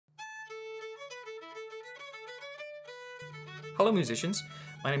Hello musicians,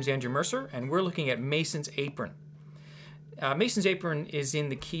 my name is Andrew Mercer and we're looking at Masons Apron. Masons Apron is in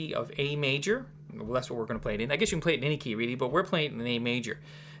the key of A major. Well, that's what we're going to play it in. I guess you can play it in any key really, but we're playing it in A major.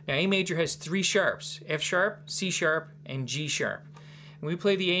 Now A major has three sharps, F sharp, C sharp, and G sharp. When we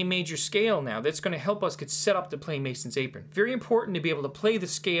play the A major scale now, that's going to help us get set up to play Masons Apron. Very important to be able to play the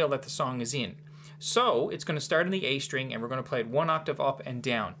scale that the song is in. So it's going to start in the A string and we're going to play it one octave up and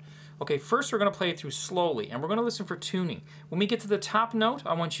down. Okay, first we're going to play it through slowly and we're going to listen for tuning. When we get to the top note,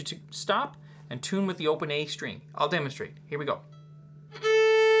 I want you to stop and tune with the open A string. I'll demonstrate. Here we go.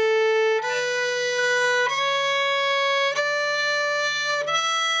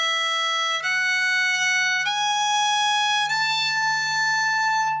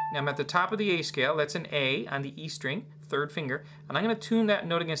 Now I'm at the top of the A scale, that's an A on the E string, third finger, and I'm going to tune that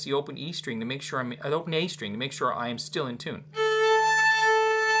note against the open E string to make sure open A string to make sure I am still in tune.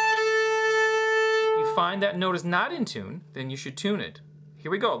 If you find that note is not in tune, then you should tune it. Here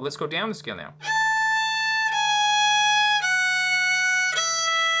we go. Let's go down the scale now.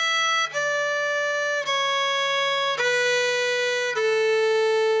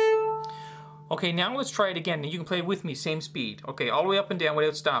 Okay, now let's try it again. You can play it with me, same speed. Okay, all the way up and down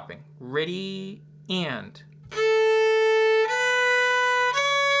without stopping. Ready, and.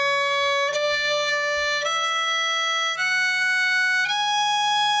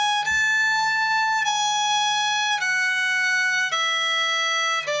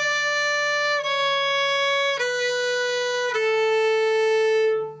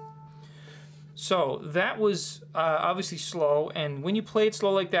 So that was obviously slow, and when you play it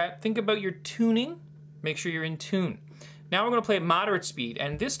slow like that, think about your tuning. Make sure you're in tune. Now we're going to play at moderate speed,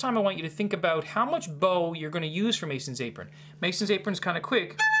 and this time I want you to think about how much bow you're going to use for Mason's Apron. Mason's Apron's kind of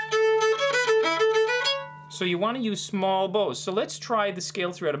quick, so you want to use small bows. So let's try the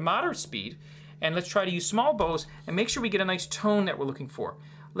scale through at a moderate speed, and let's try to use small bows and make sure we get a nice tone that we're looking for.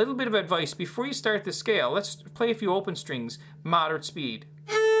 A little bit of advice, before you start the scale, let's play a few open strings, moderate speed.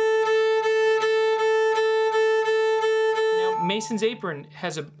 Mason's Apron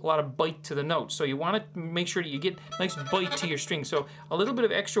has a lot of bite to the note, so you want to make sure that you get a nice bite to your string. So a little bit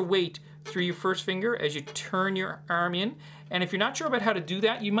of extra weight through your first finger as you turn your arm in. And if you're not sure about how to do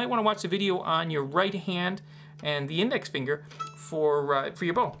that, you might want to watch the video on your right hand and the index finger for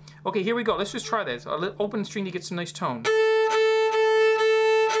your bow. Okay, here we go. Let's just try this. I'll open the string to get some nice tone.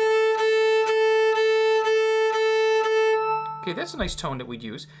 Okay, that's a nice tone that we'd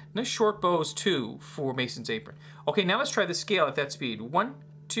use. Nice short bows too for Mason's Apron. Okay, now let's try the scale at that speed. 1,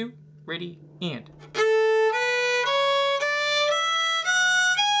 2, ready, and.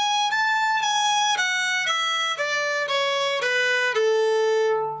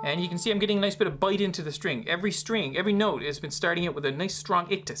 And you can see I'm getting a nice bit of bite into the string. Every note has been starting it with a nice strong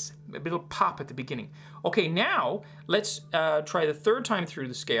ictus, a little pop at the beginning. Okay, now let's try the third time through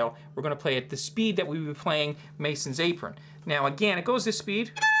the scale. We're going to play at the speed that we were playing Mason's Apron. Now again, it goes this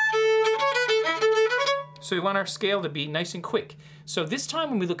speed. So we want our scale to be nice and quick. So this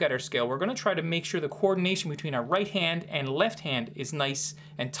time when we look at our scale, we're going to try to make sure the coordination between our right hand and left hand is nice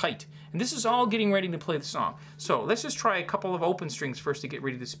and tight. And this is all getting ready to play the song. So let's just try a couple of open strings first to get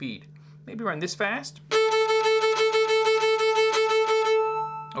ready to speed. Maybe run this fast.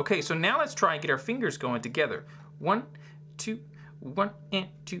 Okay, so now let's try and get our fingers going together. 1, 2, 1, and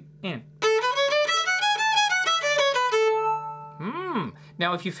 2, and.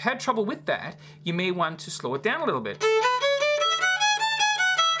 Now if you've had trouble with that, you may want to slow it down a little bit.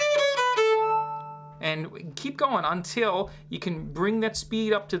 And keep going until you can bring that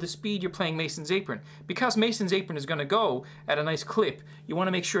speed up to the speed you're playing Mason's Apron. Because Mason's Apron is going to go at a nice clip, you want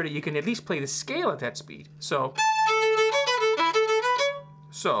to make sure that you can at least play the scale at that speed. So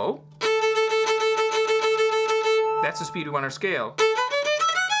that's the speed we want our scale.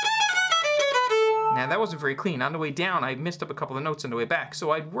 Now that wasn't very clean. On the way down, I missed up a couple of notes on the way back,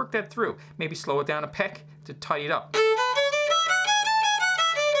 so I'd work that through. Maybe slow it down a peck to tidy it up.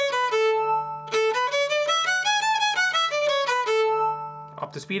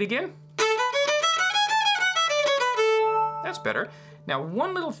 Up to speed again. That's better. Now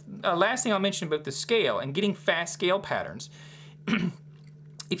one little last thing I'll mention about the scale and getting fast scale patterns.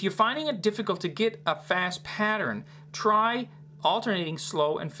 If you're finding it difficult to get a fast pattern, try alternating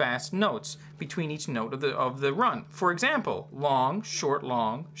slow and fast notes between each note of the run. For example, long, short,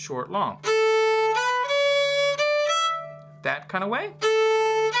 long, short, long. That kind of way.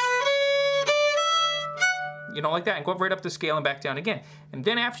 You know, like that, and go right up the scale and back down again. And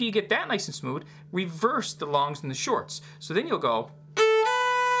then after you get that nice and smooth, reverse the longs and the shorts. So then you'll go.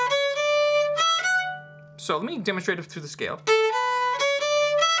 So let me demonstrate it through the scale.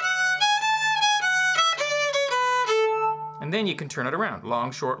 And And then you can turn it around.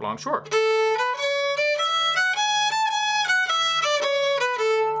 Long, short, long, short.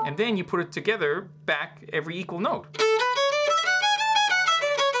 And then you put it together back every equal note.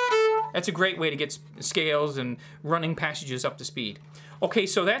 That's a great way to get scales and running passages up to speed. Okay,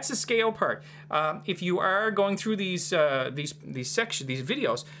 so that's the scale part. If you are going through these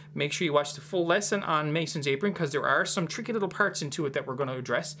videos, make sure you watch the full lesson on Mason's Apron, because there are some tricky little parts into it that we're going to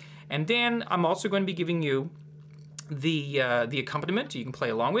address. And then I'm also going to be giving you the accompaniment you can play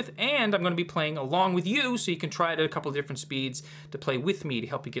along with, and I'm going to be playing along with you so you can try it at a couple of different speeds to play with me to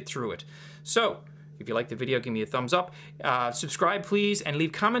help you get through it. So if you like the video, give me a thumbs up. Subscribe, please, and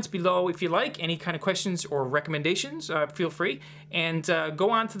leave comments below if you like. Any kind of questions or recommendations, feel free. And go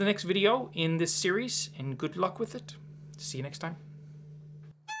on to the next video in this series, and good luck with it. See you next time.